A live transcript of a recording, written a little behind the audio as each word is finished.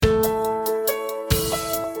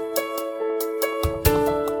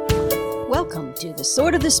the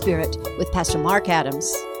Sword of the Spirit with Pastor Mark Adams.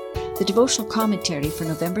 The devotional commentary for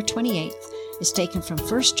November 28th is taken from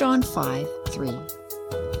 1 John 5:3.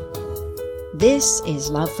 This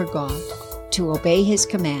is love for God, to obey His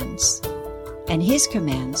commands, and His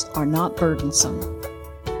commands are not burdensome.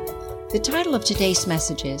 The title of today's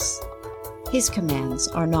message is, His commands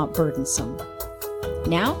are not burdensome.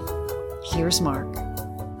 Now, here's Mark.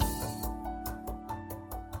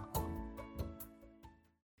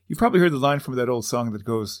 You've probably heard the line from that old song that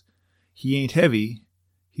goes, "He ain't heavy,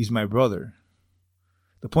 he's my brother."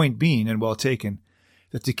 The point being, and well taken,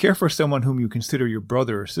 that to care for someone whom you consider your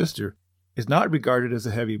brother or sister is not regarded as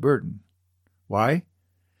a heavy burden. Why?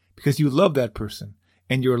 Because you love that person,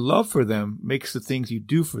 and your love for them makes the things you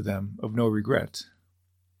do for them of no regret.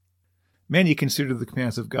 Many consider the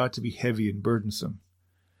commands of God to be heavy and burdensome.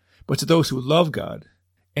 But to those who love God,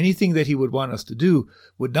 anything that He would want us to do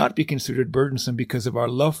would not be considered burdensome because of our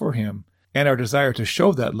love for Him and our desire to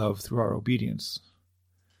show that love through our obedience.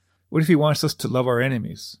 What if He wants us to love our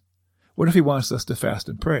enemies? What if He wants us to fast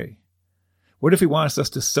and pray? What if He wants us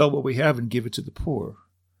to sell what we have and give it to the poor?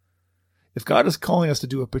 If God is calling us to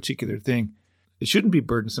do a particular thing, it shouldn't be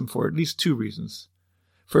burdensome for at least two reasons.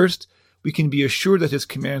 First, we can be assured that His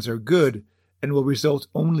commands are good and will result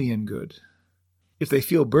only in good. If they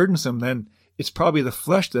feel burdensome, then it's probably the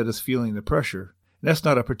flesh that is feeling the pressure, and that's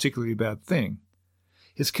not a particularly bad thing.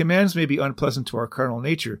 His commands may be unpleasant to our carnal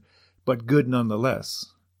nature, but good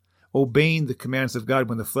nonetheless. Obeying the commands of God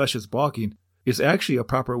when the flesh is balking is actually a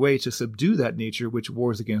proper way to subdue that nature which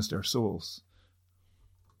wars against our souls.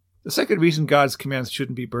 The second reason God's commands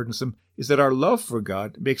shouldn't be burdensome is that our love for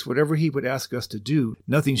God makes whatever He would ask us to do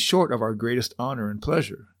nothing short of our greatest honor and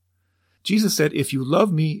pleasure. Jesus said, "If you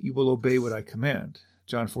love me, you will obey what I command."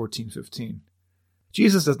 John 14:15.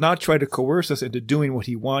 Jesus does not try to coerce us into doing what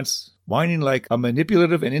He wants, whining like a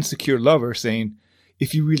manipulative and insecure lover, saying,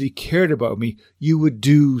 "If you really cared about me, you would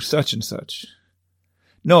do such and such."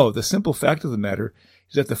 No, the simple fact of the matter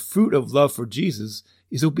is that the fruit of love for Jesus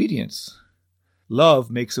is obedience.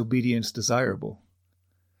 Love makes obedience desirable.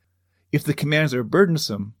 If the commands are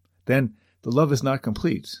burdensome, then the love is not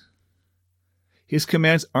complete. His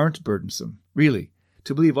commands aren't burdensome, really.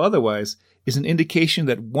 To believe otherwise is an indication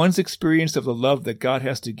that one's experience of the love that God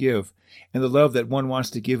has to give and the love that one wants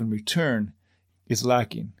to give in return is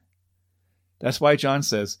lacking. That's why John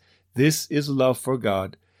says, "This is love for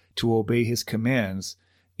God, to obey His commands,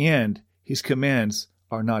 and His commands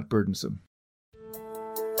are not burdensome."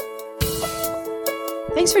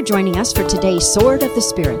 Thanks for joining us for today's Sword of the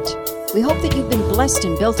Spirit. We hope that you've been blessed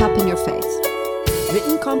and built up in your faith.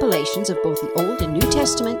 Written compilations of both the Old and New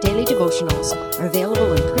Testament daily devotionals are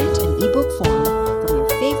available in print and ebook form from your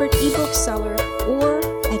favorite ebook seller or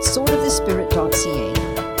at swordofthespirit.ca.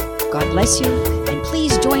 God bless you, and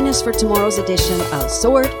please join us for tomorrow's edition of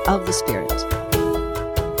Sword of the Spirit.